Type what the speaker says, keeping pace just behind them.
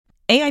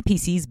AI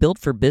PCs built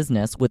for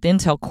business with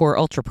Intel Core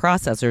Ultra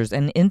processors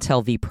and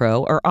Intel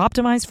vPro are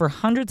optimized for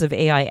hundreds of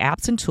AI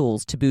apps and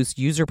tools to boost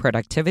user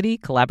productivity,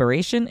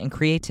 collaboration, and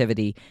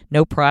creativity.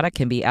 No product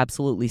can be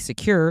absolutely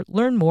secure.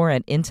 Learn more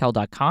at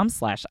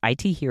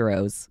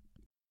intel.com/ITheroes.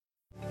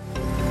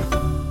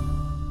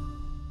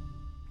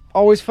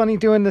 Always funny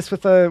doing this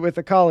with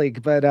a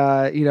colleague, but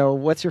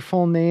what's your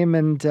full name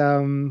and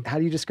how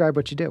do you describe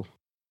what you do?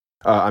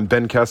 I'm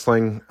Ben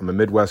Kessling. I'm a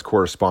Midwest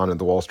correspondent at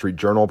the Wall Street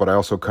Journal, but I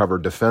also cover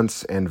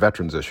defense and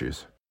veterans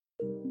issues.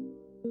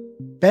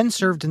 Ben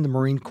served in the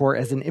Marine Corps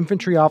as an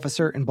infantry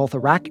officer in both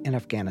Iraq and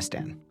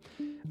Afghanistan.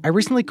 I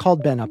recently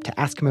called Ben up to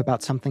ask him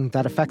about something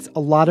that affects a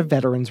lot of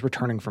veterans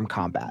returning from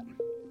combat.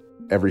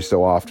 Every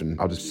so often,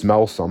 I'll just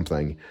smell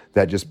something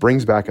that just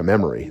brings back a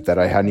memory that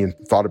I hadn't even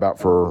thought about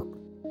for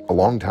a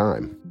long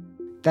time.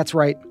 That's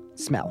right,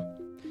 smell.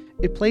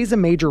 It plays a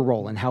major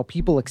role in how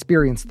people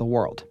experience the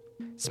world.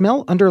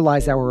 Smell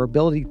underlies our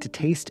ability to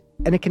taste,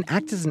 and it can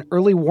act as an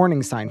early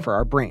warning sign for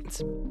our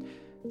brains.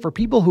 For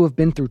people who have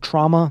been through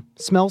trauma,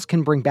 smells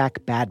can bring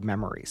back bad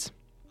memories.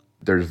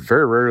 There's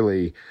very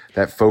rarely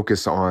that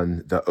focus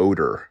on the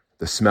odor,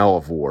 the smell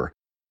of war.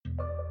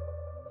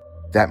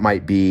 That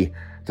might be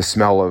the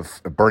smell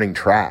of burning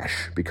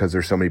trash because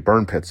there's so many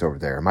burn pits over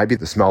there. It might be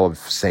the smell of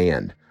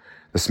sand,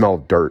 the smell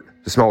of dirt,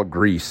 the smell of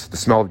grease, the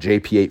smell of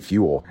JP8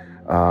 fuel,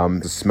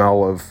 the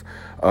smell of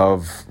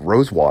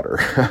rose water,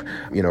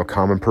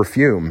 common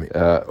perfume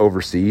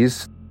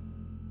overseas.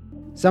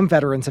 Some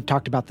veterans have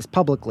talked about this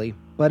publicly,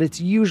 but it's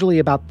usually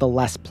about the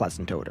less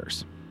pleasant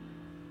odors.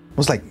 It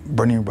was like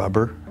burning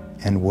rubber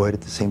and wood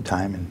at the same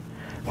time, and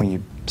when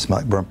you smell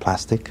like burnt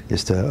plastic,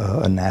 just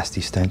a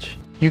nasty stench.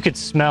 You could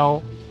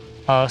smell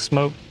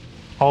smoke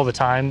all the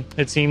time,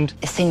 it seemed.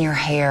 It's in your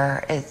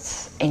hair,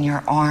 it's in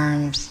your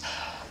arms.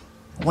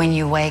 When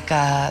you wake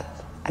up,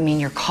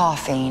 you're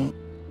coughing.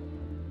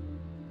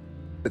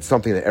 It's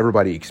something that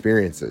everybody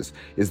experiences,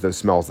 is those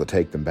smells that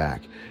take them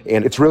back.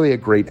 And it's really a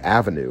great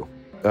avenue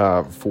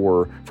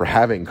for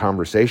having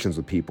conversations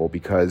with people,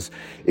 because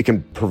it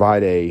can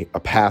provide a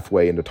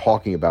pathway into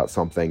talking about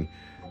something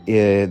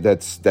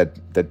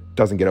that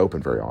doesn't get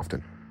open very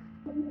often.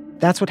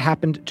 That's what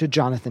happened to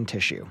Jonathan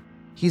Tissue.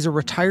 He's a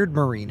retired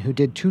Marine who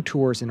did 2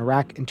 tours in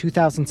Iraq in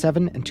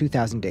 2007 and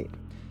 2008.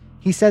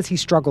 He says he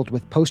struggled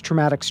with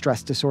post-traumatic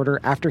stress disorder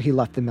after he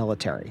left the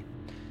military.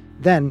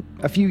 Then,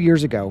 a few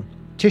years ago,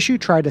 Tissue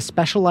tried a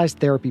specialized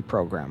therapy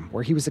program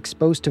where he was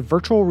exposed to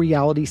virtual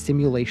reality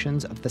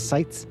simulations of the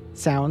sights,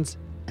 sounds,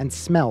 and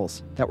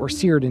smells that were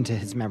seared into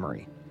his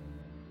memory.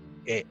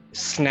 It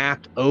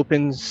snapped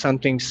open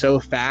something so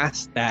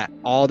fast that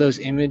all those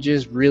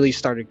images really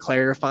started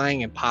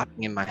clarifying and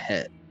popping in my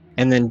head.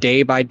 And then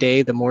day by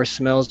day, the more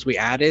smells we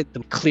added,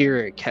 the clearer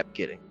it kept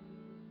getting.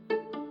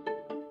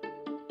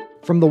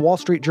 From the Wall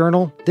Street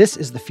Journal, this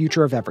is The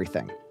Future of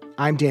Everything.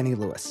 I'm Danny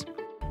Lewis.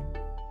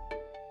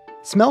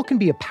 Smell can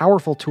be a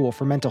powerful tool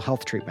for mental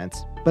health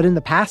treatments, but in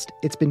the past,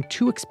 it's been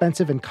too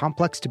expensive and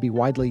complex to be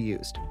widely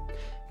used.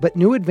 But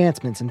new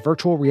advancements in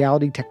virtual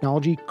reality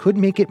technology could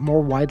make it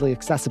more widely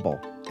accessible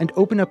and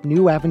open up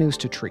new avenues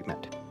to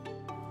treatment.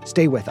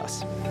 Stay with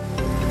us.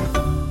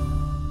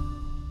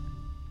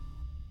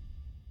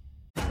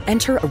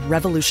 Enter a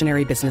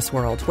revolutionary business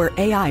world where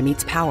AI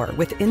meets power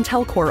with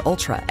Intel Core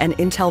Ultra and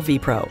Intel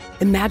vPro.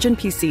 Imagine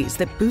PCs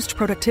that boost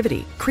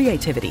productivity,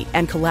 creativity,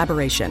 and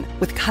collaboration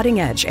with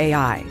cutting-edge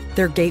AI.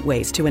 They're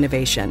gateways to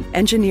innovation,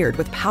 engineered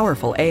with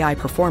powerful AI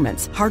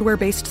performance,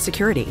 hardware-based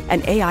security,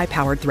 and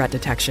AI-powered threat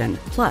detection.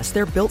 Plus,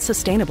 they're built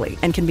sustainably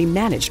and can be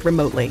managed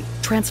remotely.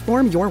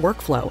 Transform your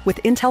workflow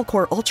with Intel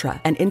Core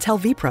Ultra and Intel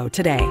vPro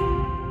today.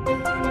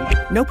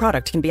 No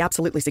product can be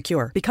absolutely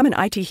secure. Become an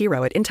IT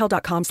hero at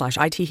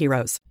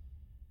intel.com/ITheroes.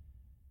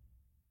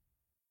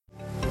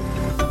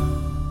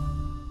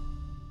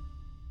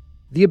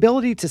 The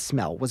ability to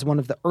smell was one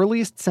of the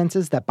earliest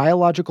senses that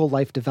biological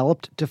life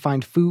developed to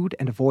find food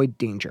and avoid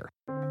danger.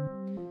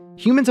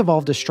 Humans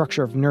evolved a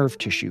structure of nerve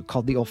tissue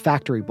called the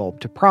olfactory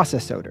bulb to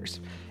process odors.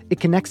 It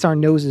connects our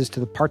noses to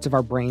the parts of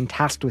our brain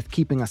tasked with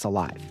keeping us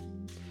alive.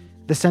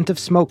 The scent of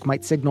smoke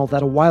might signal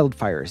that a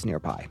wildfire is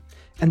nearby.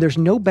 And there's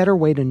no better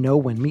way to know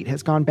when meat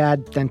has gone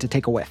bad than to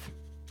take a whiff.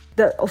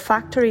 The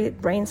olfactory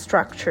brain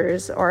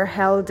structures are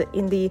held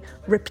in the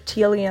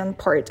reptilian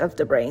part of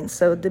the brain,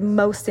 so the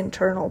most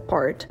internal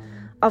part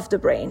of the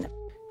brain.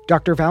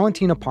 Dr.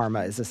 Valentina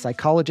Parma is a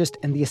psychologist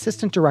and the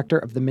assistant director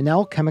of the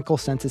Minnell Chemical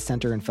Senses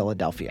Center in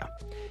Philadelphia.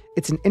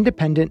 It's an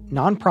independent,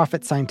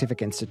 nonprofit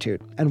scientific institute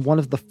and one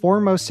of the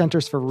foremost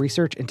centers for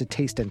research into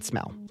taste and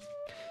smell.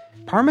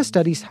 Parma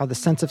studies how the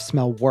sense of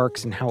smell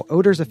works and how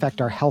odors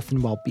affect our health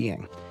and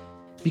well-being.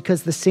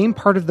 Because the same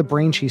part of the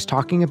brain she's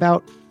talking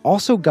about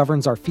also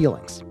governs our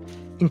feelings,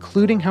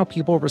 including how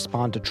people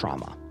respond to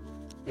trauma.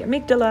 The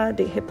amygdala,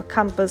 the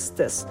hippocampus,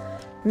 this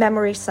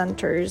memory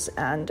centers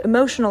and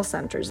emotional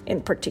centers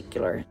in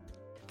particular.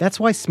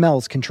 That's why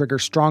smells can trigger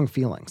strong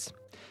feelings.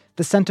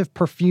 The scent of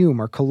perfume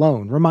or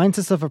cologne reminds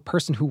us of a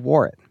person who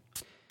wore it.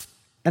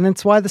 And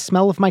it's why the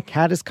smell of my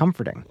cat is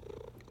comforting.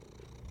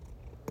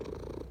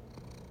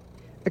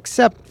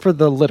 Except for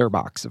the litter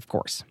box, of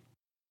course.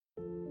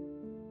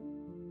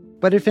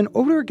 But if an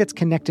odor gets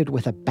connected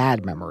with a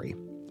bad memory,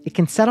 it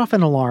can set off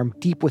an alarm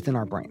deep within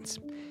our brains,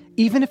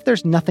 even if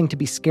there's nothing to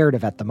be scared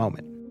of at the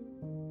moment.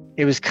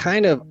 It was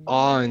kind of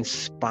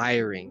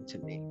awe-inspiring to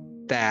me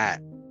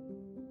that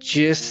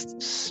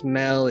just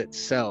smell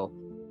itself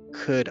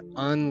could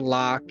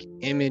unlock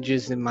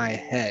images in my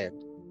head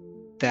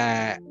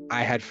that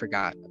I had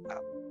forgotten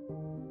about.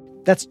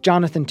 That's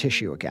Jonathan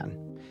Tissue again.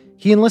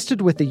 He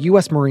enlisted with the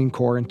U.S. Marine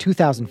Corps in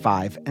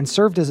 2005 and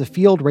served as a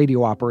field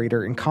radio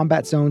operator in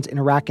combat zones in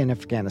Iraq and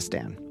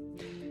Afghanistan.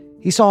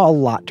 He saw a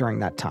lot during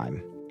that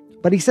time.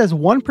 But he says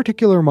one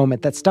particular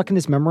moment that stuck in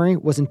his memory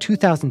was in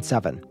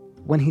 2007,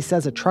 when he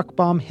says a truck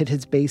bomb hit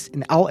his base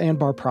in Al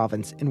Anbar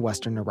province in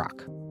western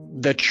Iraq.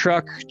 The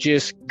truck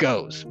just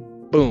goes,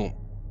 boom,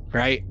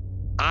 right?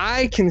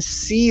 I can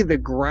see the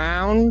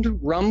ground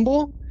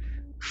rumble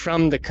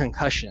from the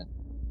concussion.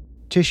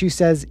 Tissue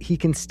says he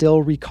can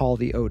still recall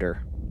the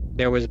odor.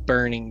 There was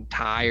burning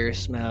tire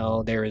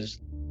smell. There was,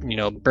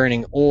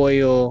 burning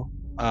oil.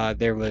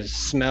 There was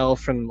smell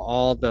from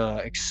all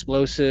the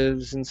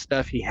explosives and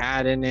stuff he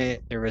had in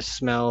it. There was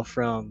smell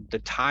from the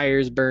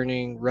tires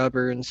burning,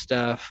 rubber and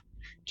stuff.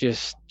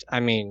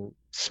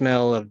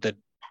 Smell of the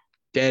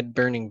dead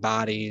burning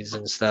bodies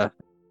and stuff.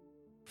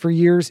 For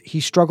years, he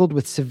struggled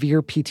with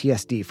severe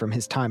PTSD from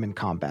his time in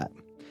combat.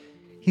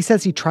 He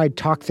says he tried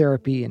talk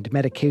therapy and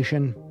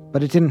medication,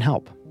 but it didn't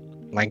help.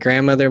 My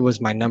grandmother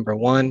was my number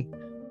one,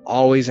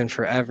 always and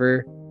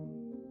forever.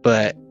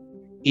 But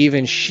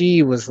even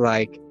she was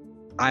like,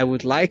 I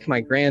would like my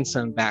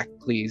grandson back,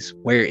 please.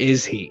 Where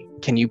is he?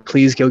 Can you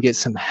please go get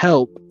some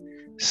help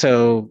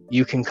so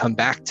you can come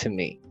back to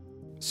me?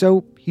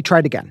 So he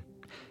tried again.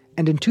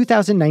 And in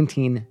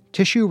 2019,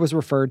 Tissue was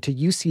referred to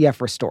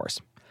UCF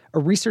Restores, a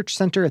research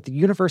center at the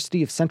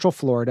University of Central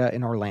Florida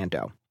in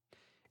Orlando.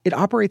 It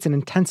operates an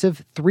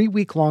intensive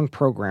 3-week-long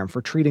program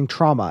for treating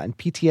trauma and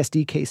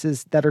PTSD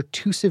cases that are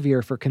too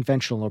severe for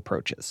conventional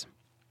approaches.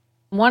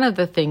 One of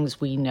the things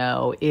we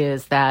know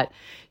is that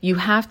you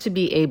have to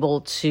be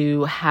able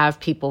to have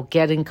people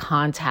get in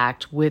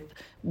contact with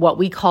what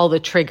we call the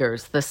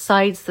triggers, the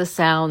sights, the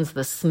sounds,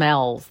 the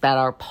smells that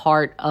are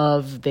part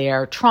of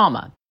their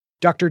trauma.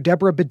 Dr.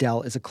 Deborah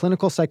Bedell is a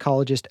clinical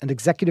psychologist and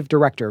executive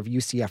director of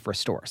UCF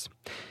Restores.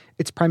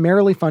 It's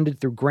primarily funded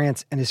through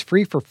grants and is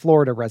free for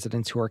Florida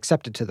residents who are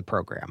accepted to the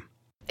program.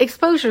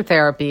 Exposure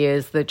therapy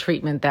is the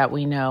treatment that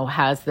we know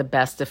has the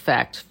best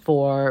effect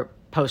for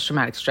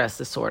post-traumatic stress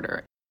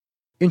disorder.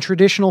 In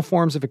traditional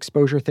forms of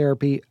exposure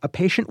therapy, a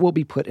patient will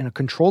be put in a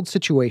controlled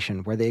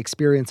situation where they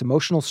experience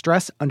emotional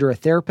stress under a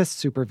therapist's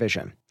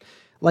supervision,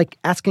 like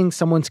asking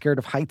someone scared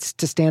of heights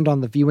to stand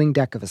on the viewing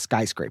deck of a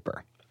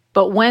skyscraper.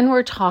 But when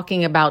we're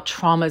talking about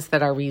traumas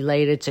that are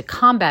related to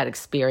combat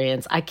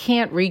experience, I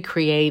can't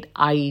recreate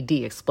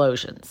IED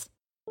explosions.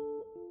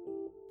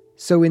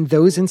 So in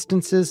those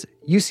instances,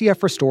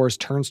 UCF Restores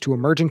turns to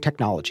emerging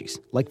technologies,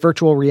 like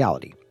virtual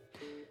reality.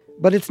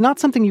 But it's not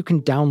something you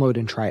can download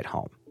and try at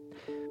home.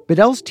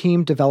 Bedell's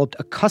team developed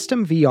a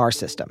custom VR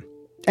system.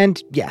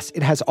 And yes,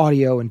 it has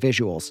audio and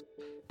visuals.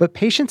 But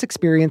patients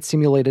experience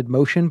simulated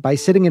motion by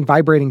sitting in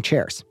vibrating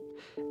chairs.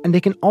 And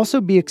they can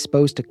also be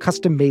exposed to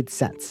custom-made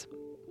scents,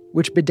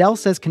 which Bedell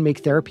says can make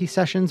therapy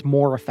sessions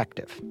more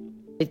effective.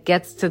 It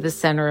gets to the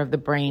center of the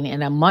brain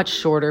in a much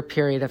shorter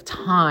period of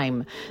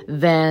time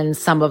than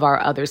some of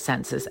our other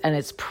senses, and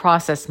it's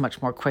processed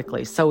much more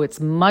quickly. So it's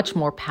much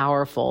more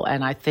powerful,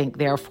 and I think,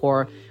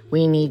 therefore,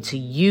 we need to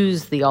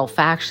use the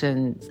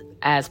olfaction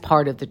as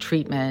part of the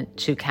treatment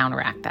to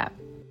counteract that.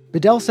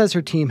 Bedell says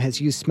her team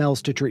has used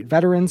smells to treat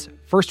veterans,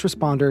 first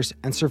responders,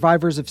 and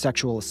survivors of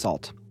sexual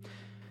assault.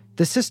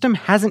 The system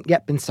hasn't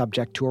yet been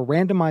subject to a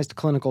randomized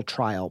clinical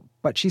trial,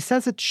 but she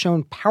says it's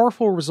shown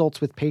powerful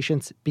results with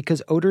patients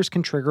because odors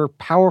can trigger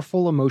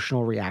powerful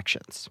emotional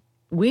reactions.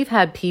 We've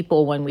had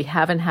people, when we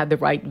haven't had the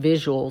right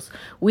visuals,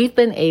 we've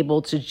been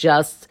able to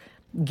just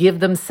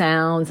give them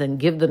sounds and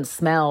give them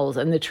smells,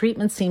 and the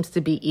treatment seems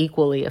to be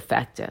equally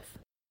effective.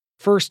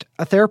 First,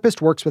 a therapist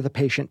works with a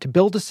patient to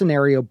build a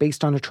scenario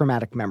based on a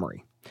traumatic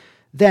memory.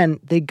 Then,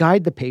 they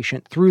guide the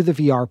patient through the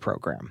VR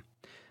program.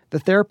 The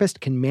therapist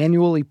can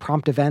manually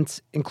prompt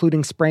events,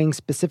 including spraying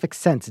specific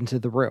scents into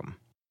the room.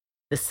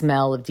 The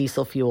smell of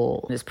diesel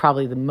fuel is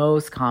probably the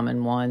most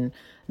common one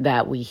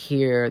that we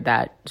hear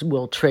that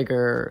will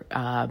trigger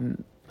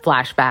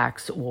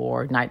flashbacks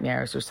or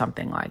nightmares or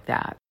something like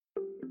that.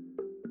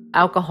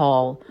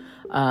 Alcohol,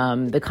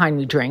 the kind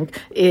we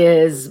drink,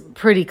 is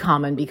pretty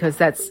common because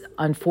that's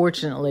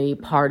unfortunately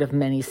part of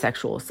many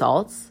sexual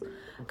assaults.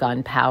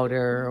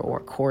 Gunpowder or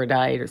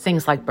cordite or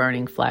things like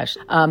burning flesh.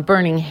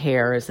 Burning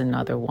hair is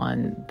another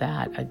one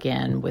that,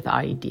 again, with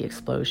IED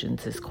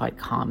explosions is quite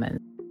common.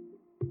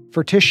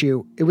 For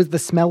Tissue, it was the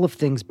smell of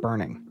things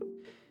burning.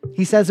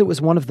 He says it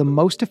was one of the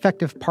most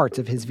effective parts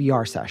of his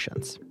VR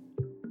sessions.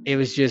 It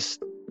was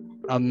just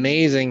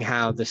amazing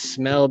how the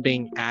smell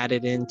being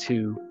added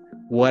into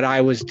what I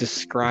was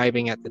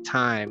describing at the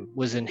time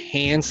was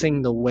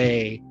enhancing the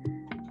way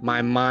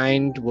my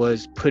mind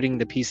was putting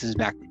the pieces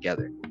back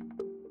together.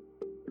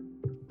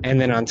 And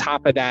then on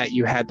top of that,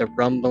 you had the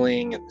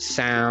rumbling and the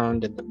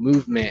sound and the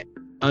movement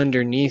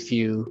underneath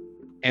you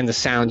and the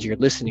sounds you're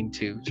listening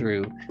to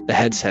through the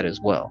headset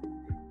as well.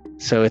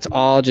 So it's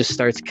all just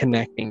starts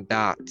connecting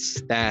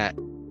dots that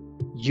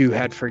you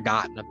had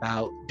forgotten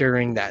about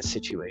during that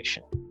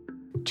situation.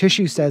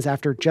 Tishu says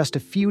after just a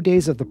few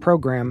days of the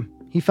program,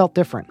 he felt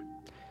different.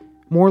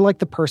 More like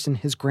the person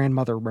his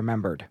grandmother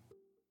remembered.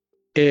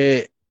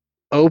 It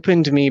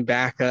opened me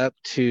back up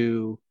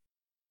to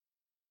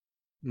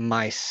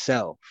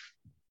myself,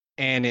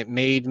 and it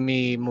made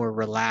me more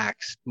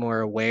relaxed,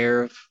 more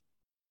aware of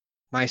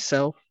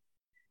myself,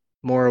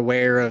 more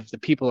aware of the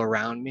people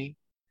around me.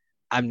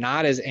 I'm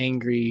not as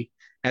angry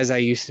as I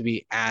used to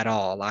be at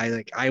all.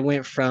 I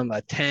went from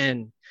a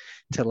 10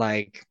 to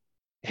like,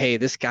 hey,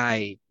 this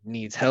guy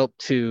needs help,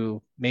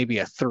 to maybe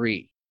a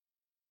 3.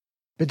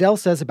 Bedell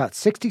says about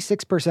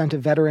 66%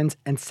 of veterans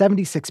and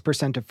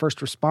 76% of first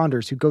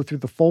responders who go through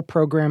the full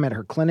program at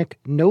her clinic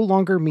no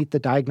longer meet the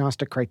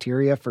diagnostic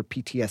criteria for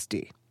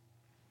PTSD.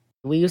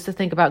 We used to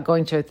think about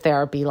going to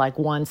therapy like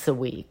once a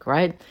week,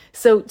 right?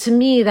 So to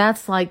me,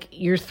 that's like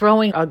you're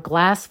throwing a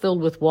glass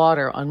filled with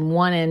water on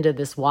one end of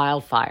this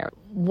wildfire.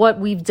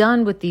 What we've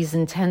done with these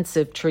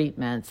intensive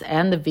treatments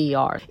and the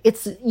VR,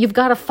 you've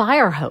got a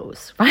fire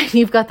hose, right?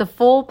 You've got the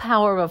full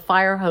power of a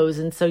fire hose.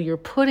 And so you're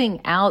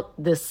putting out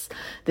this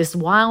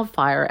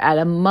wildfire at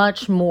a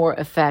much more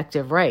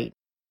effective rate.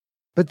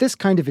 But this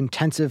kind of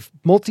intensive,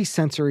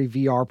 multi-sensory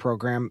VR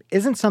program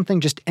isn't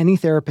something just any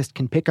therapist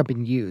can pick up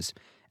and use.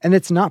 And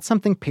it's not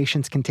something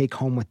patients can take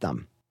home with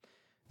them.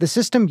 The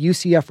system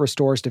UCF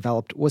Restores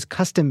developed was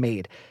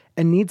custom-made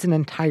and needs an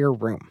entire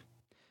room.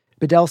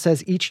 Bedell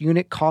says each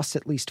unit costs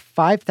at least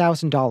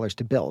 $5,000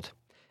 to build,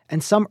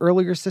 and some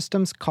earlier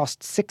systems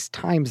cost 6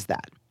 times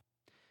that.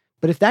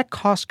 But if that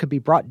cost could be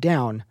brought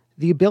down,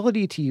 the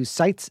ability to use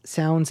sights,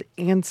 sounds,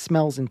 and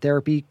smells in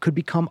therapy could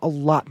become a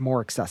lot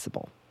more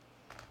accessible.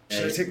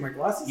 Should I take my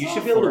glasses off? You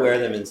should be able to wear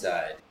them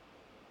inside.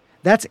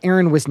 That's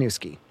Aaron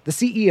Wisniewski, the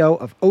CEO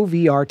of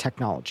OVR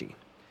Technology.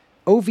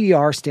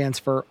 OVR stands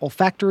for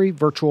Olfactory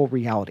Virtual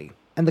Reality,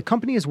 and the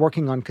company is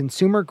working on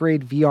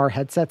consumer-grade VR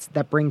headsets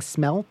that bring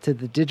smell to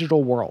the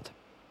digital world.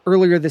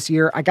 Earlier this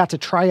year, I got to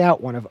try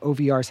out one of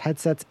OVR's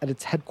headsets at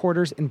its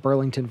headquarters in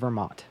Burlington,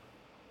 Vermont.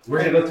 We're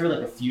going to go through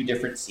like a few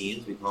different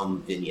scenes. We call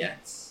them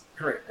vignettes.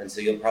 Correct. And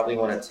so you'll probably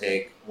want to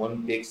take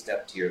one big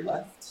step to your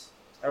left.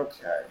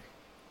 Okay.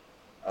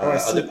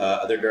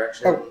 Other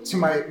direction. Oh, to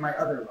my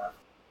other left.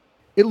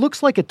 It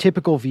looks like a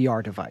typical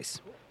VR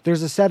device.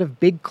 There's a set of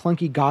big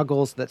clunky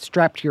goggles that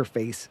strap to your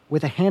face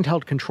with a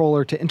handheld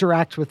controller to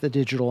interact with the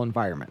digital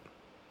environment.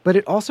 But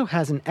it also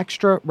has an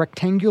extra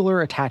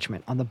rectangular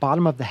attachment on the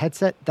bottom of the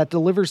headset that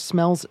delivers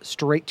smells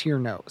straight to your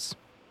nose.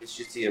 You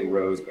should see a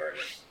rose garden.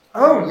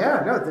 Oh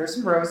yeah, no, there's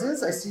some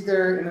roses. I see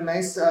they're in a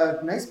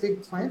nice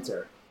big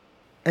planter.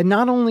 And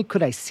not only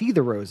could I see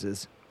the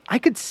roses, I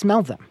could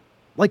smell them.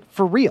 Like,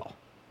 for real.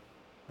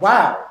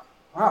 Wow,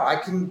 I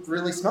can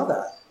really smell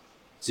that.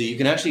 So you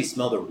can actually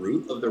smell the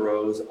root of the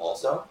rose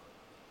also?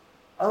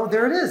 Oh,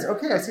 there it is.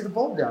 Okay, I see the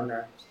bulb down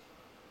there.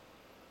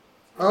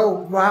 Oh,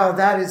 wow,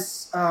 that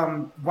is,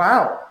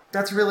 wow.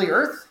 That's really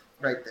earth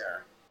right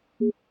there.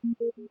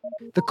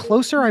 The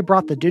closer I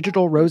brought the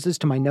digital roses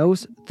to my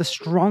nose, the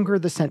stronger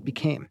the scent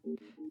became.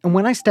 And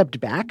when I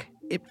stepped back,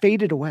 it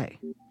faded away.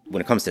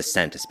 When it comes to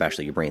scent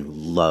especially, your brain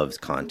loves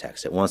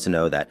context. It wants to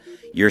know that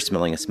you're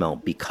smelling a smell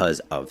because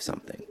of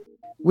something.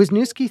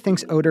 Wisniewski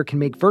thinks odor can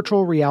make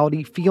virtual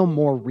reality feel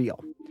more real.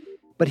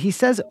 But he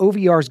says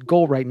OVR's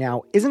goal right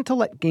now isn't to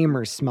let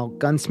gamers smell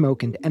gun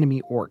smoke and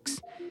enemy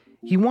orcs.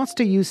 He wants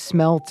to use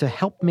smell to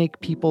help make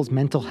people's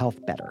mental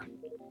health better.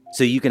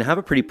 So you can have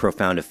a pretty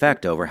profound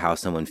effect over how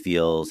someone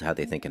feels, how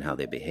they think, and how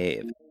they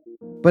behave.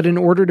 But in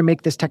order to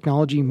make this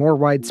technology more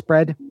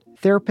widespread,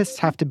 therapists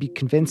have to be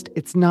convinced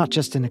it's not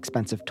just an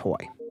expensive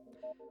toy.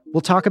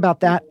 We'll talk about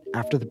that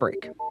after the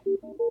break.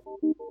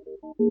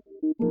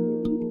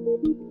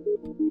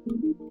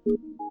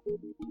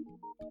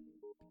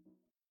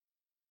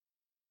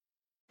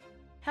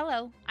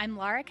 Hello, I'm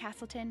Laura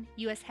Castleton,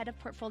 U.S. Head of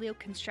Portfolio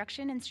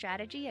Construction and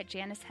Strategy at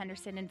Janus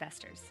Henderson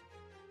Investors.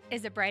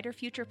 Is a brighter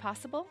future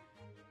possible?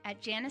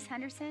 At Janus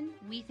Henderson,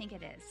 we think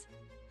it is.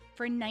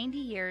 For 90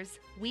 years,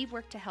 we've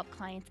worked to help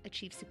clients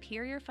achieve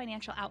superior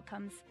financial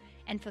outcomes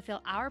and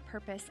fulfill our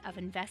purpose of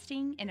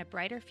investing in a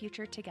brighter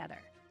future together.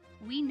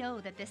 We know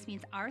that this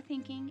means our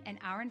thinking and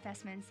our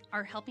investments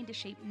are helping to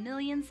shape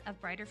millions of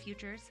brighter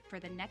futures for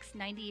the next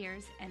 90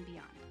 years and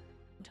beyond.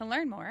 To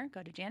learn more,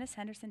 go to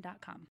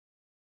janushenderson.com.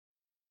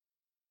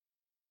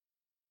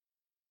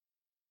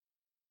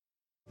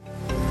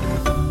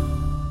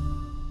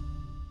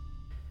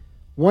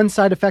 One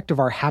side effect of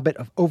our habit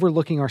of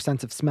overlooking our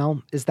sense of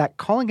smell is that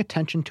calling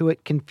attention to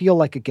it can feel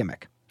like a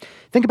gimmick.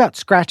 Think about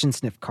scratch and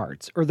sniff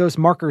cards or those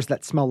markers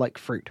that smell like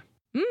fruit.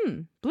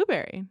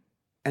 Blueberry.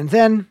 And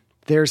then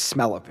there's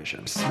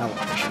smell-o-vision.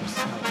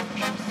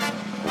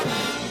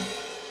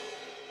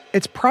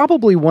 It's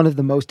probably one of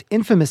the most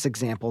infamous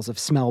examples of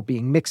smell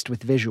being mixed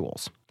with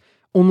visuals.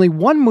 Only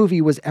one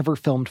movie was ever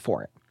filmed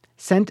for it,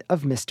 Scent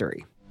of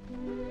Mystery.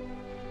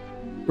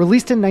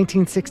 Released in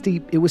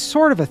 1960, it was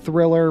sort of a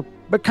thriller,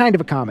 but kind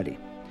of a comedy.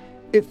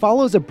 It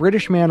follows a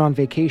British man on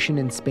vacation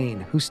in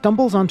Spain who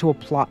stumbles onto a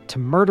plot to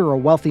murder a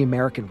wealthy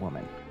American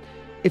woman.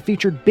 It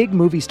featured big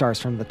movie stars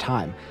from the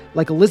time,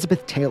 like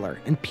Elizabeth Taylor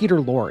and Peter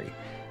Lorre,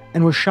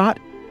 and was shot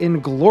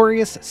in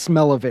glorious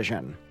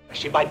smell-o-vision.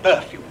 She by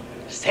perfume,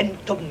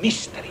 scent of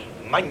mystery,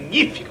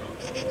 magnifico.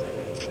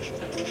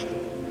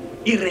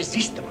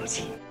 Irresistible,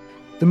 see.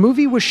 The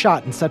movie was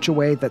shot in such a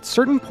way that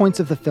certain points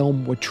of the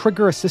film would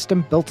trigger a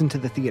system built into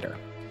the theater.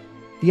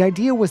 The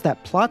idea was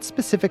that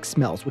plot-specific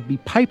smells would be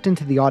piped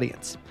into the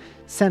audience.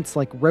 Scents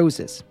like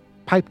roses,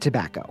 pipe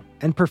tobacco,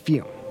 and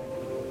perfume.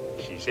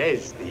 She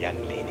says, the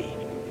young lady,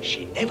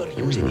 she never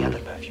used any other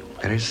perfume.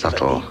 Very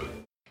subtle.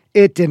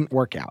 It didn't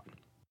work out.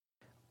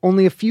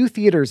 Only a few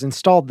theaters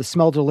installed the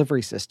smell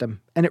delivery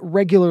system, and it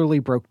regularly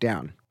broke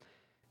down.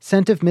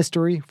 Scent of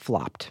Mystery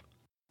flopped,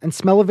 and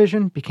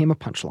Smell-O-Vision became a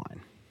punchline.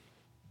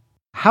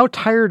 How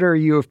tired are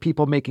you of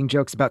people making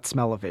jokes about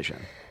Smell-O-Vision?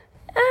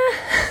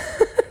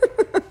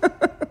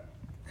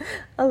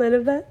 A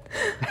little bit.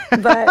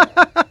 But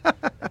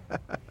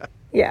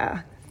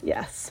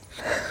yes.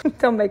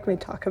 Don't make me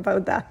talk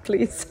about that,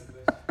 please.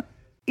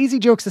 Easy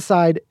jokes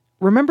aside,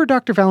 remember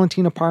Dr.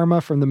 Valentina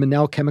Parma from the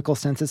Menel Chemical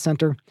Senses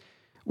Center?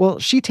 Well,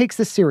 she takes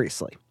this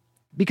seriously.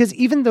 Because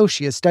even though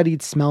she has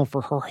studied smell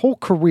for her whole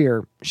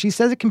career, she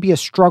says it can be a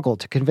struggle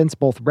to convince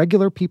both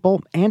regular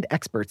people and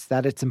experts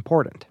that it's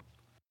important.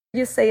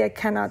 You say I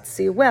cannot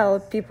see well,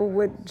 people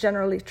would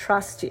generally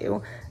trust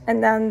you.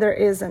 And then there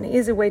is an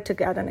easy way to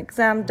get an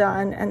exam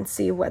done and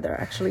see whether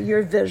actually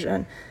your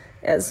vision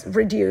is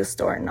reduced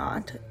or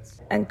not.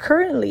 And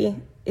currently,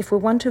 if we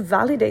want to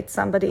validate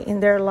somebody in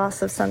their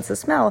loss of sense of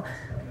smell,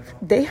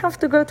 they have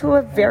to go to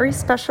a very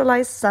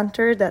specialized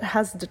center that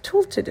has the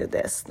tool to do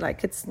this.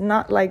 Like, it's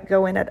not like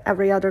going at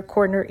every other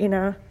corner in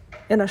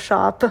a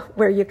shop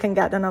where you can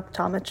get an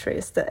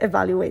optometrist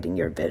evaluating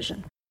your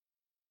vision.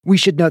 We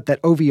should note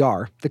that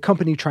OVR, the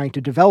company trying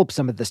to develop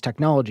some of this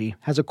technology,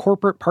 has a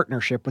corporate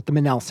partnership with the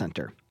Menel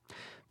Center.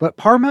 But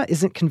Parma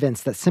isn't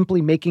convinced that simply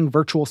making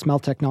virtual smell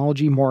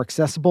technology more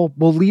accessible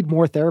will lead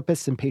more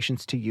therapists and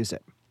patients to use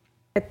it.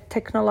 A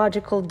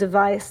technological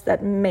device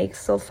that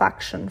makes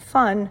olfaction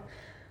fun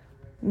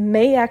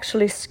may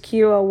actually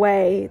skew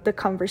away the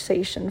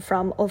conversation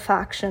from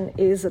olfaction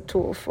is a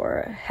tool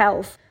for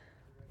health.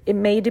 It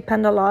may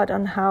depend a lot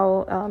on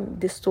how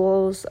these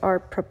tools are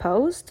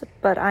proposed,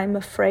 but I'm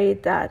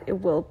afraid that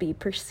it will be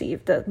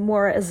perceived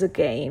more as a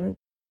game.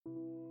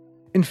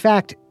 In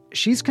fact,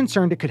 she's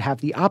concerned it could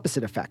have the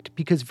opposite effect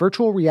because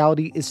virtual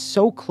reality is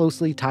so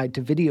closely tied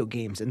to video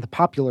games in the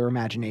popular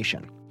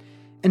imagination.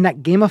 And that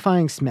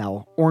gamifying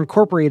smell, or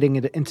incorporating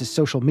it into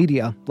social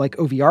media, like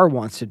OVR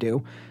wants to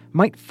do,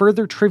 might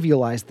further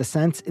trivialize the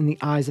sense in the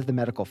eyes of the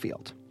medical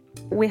field.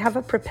 We have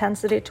a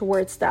propensity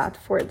towards that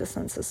for the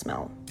sense of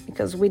smell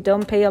because we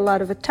don't pay a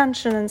lot of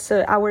attention, and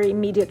so our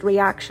immediate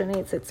reaction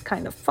is it's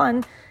kind of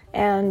fun,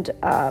 and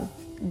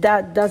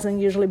that doesn't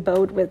usually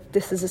bode with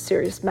this is a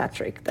serious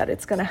metric, that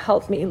it's going to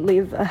help me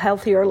live a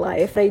healthier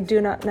life. I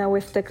do not know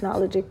if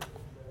technology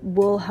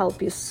will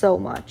help you so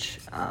much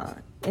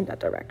in that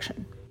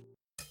direction.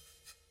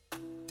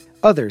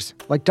 Others,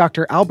 like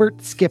Dr.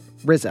 Albert Skip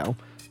Rizzo,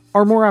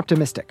 are more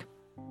optimistic.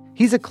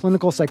 He's a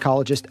clinical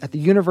psychologist at the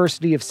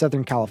University of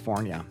Southern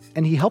California,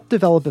 and he helped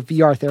develop a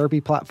VR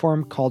therapy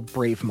platform called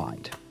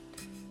BraveMind.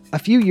 A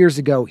few years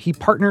ago, he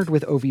partnered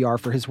with OVR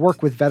for his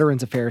work with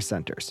Veterans Affairs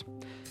Centers.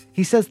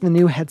 He says the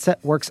new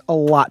headset works a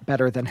lot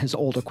better than his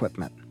old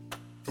equipment.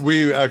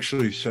 We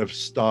actually have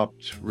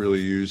stopped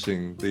really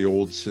using the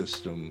old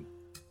system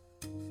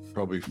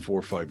probably 4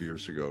 or 5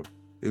 years ago.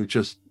 It was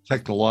just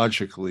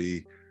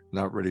technologically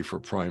not ready for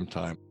prime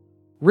time.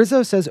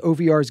 Rizzo says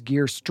OVR's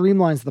gear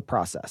streamlines the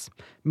process,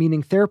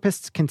 meaning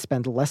therapists can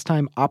spend less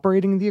time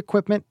operating the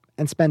equipment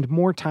and spend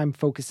more time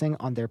focusing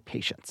on their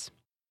patients.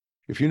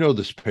 If you know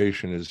this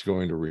patient is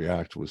going to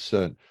react with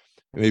scent,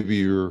 maybe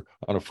you're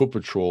on a foot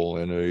patrol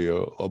and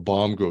a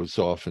bomb goes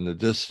off in the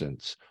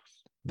distance,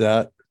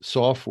 that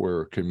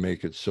software can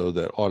make it so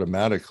that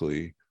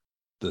automatically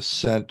the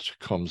scent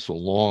comes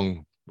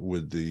along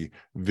with the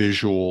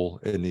visual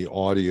and the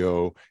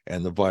audio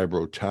and the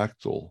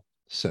vibrotactile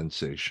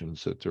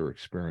sensations that they're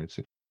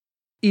experiencing.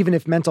 Even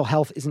if mental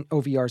health isn't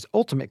OVR's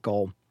ultimate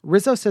goal,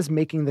 Rizzo says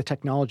making the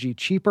technology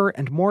cheaper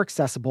and more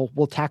accessible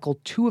will tackle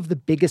two of the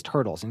biggest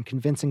hurdles in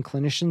convincing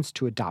clinicians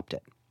to adopt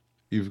it.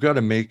 You've got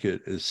to make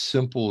it as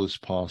simple as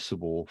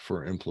possible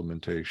for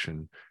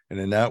implementation. And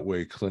in that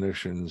way,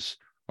 clinicians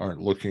aren't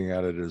looking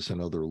at it as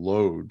another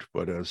load,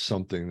 but as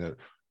something that,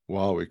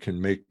 wow, it can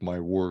make my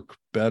work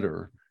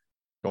better.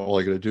 All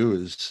I got to do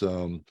is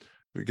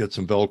get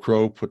some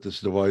Velcro, put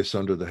this device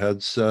under the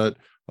headset,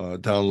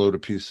 download a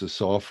piece of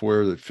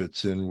software that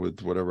fits in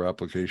with whatever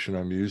application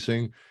I'm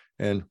using,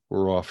 and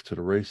we're off to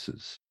the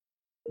races.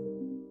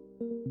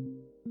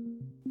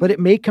 But it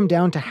may come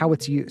down to how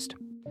it's used.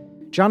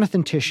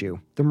 Jonathan Tissue,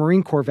 the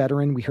Marine Corps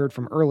veteran we heard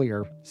from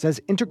earlier, says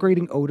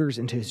integrating odors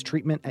into his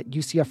treatment at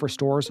UCF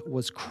Restores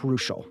was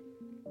crucial.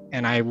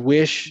 And I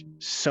wish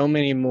so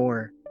many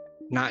more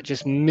not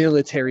just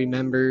military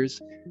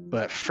members,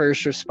 but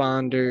first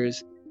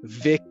responders,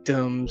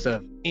 victims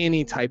of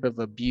any type of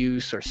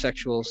abuse or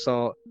sexual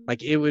assault.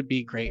 Like, it would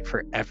be great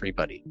for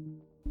everybody.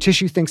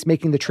 Tishu thinks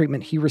making the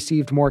treatment he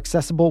received more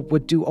accessible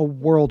would do a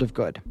world of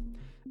good,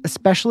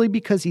 especially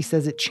because he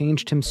says it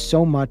changed him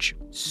so much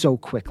so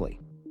quickly.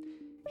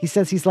 He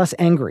says he's less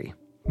angry,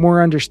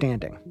 more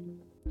understanding,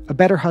 a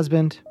better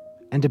husband,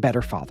 and a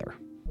better father.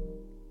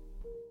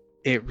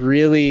 It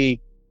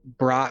really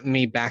brought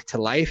me back to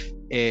life.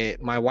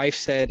 My wife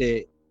said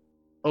it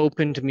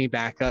opened me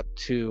back up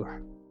to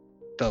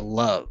the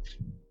love.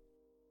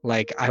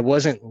 Like, I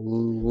wasn't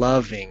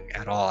loving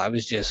at all. I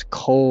was just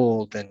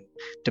cold and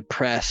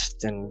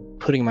depressed and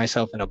putting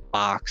myself in a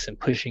box and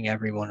pushing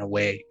everyone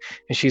away.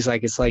 And she's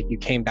like, it's like you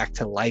came back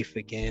to life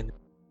again.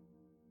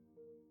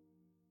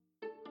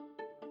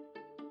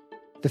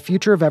 The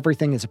Future of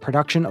Everything is a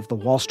production of The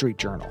Wall Street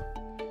Journal.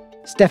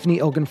 Stephanie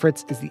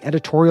Ilgenfritz is the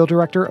editorial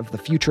director of The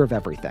Future of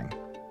Everything.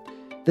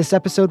 This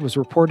episode was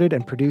reported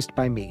and produced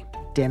by me,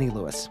 Danny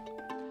Lewis.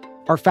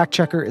 Our fact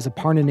checker is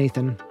Aparna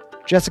Nathan.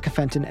 Jessica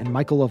Fenton and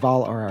Michael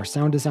Laval are our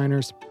sound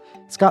designers.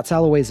 Scott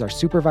Salloway is our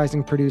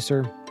supervising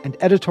producer, and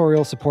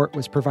editorial support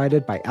was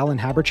provided by Alan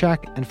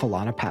Haberchak and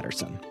Falana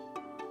Patterson.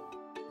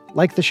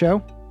 Like the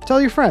show?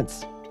 Tell your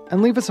friends,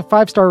 and leave us a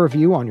 5-star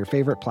review on your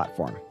favorite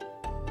platform.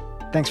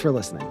 Thanks for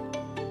listening.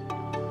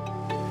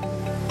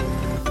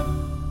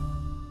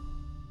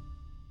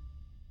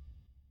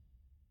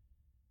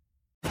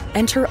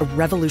 Enter a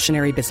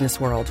revolutionary business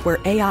world where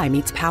AI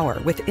meets power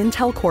with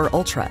Intel Core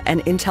Ultra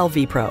and Intel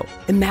vPro.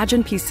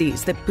 Imagine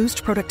PCs that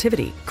boost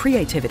productivity,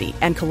 creativity,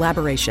 and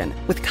collaboration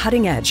with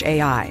cutting-edge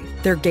AI.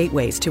 They're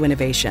gateways to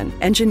innovation,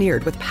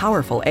 engineered with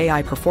powerful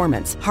AI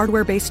performance,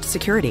 hardware-based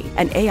security,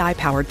 and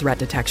AI-powered threat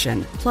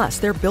detection. Plus,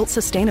 they're built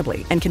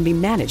sustainably and can be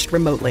managed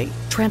remotely.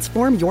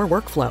 Transform your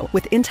workflow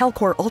with Intel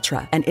Core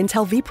Ultra and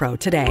Intel vPro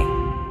today.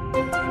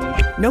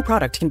 No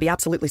product can be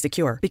absolutely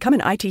secure. Become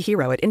an IT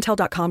hero at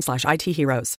intel.com/ITheroes.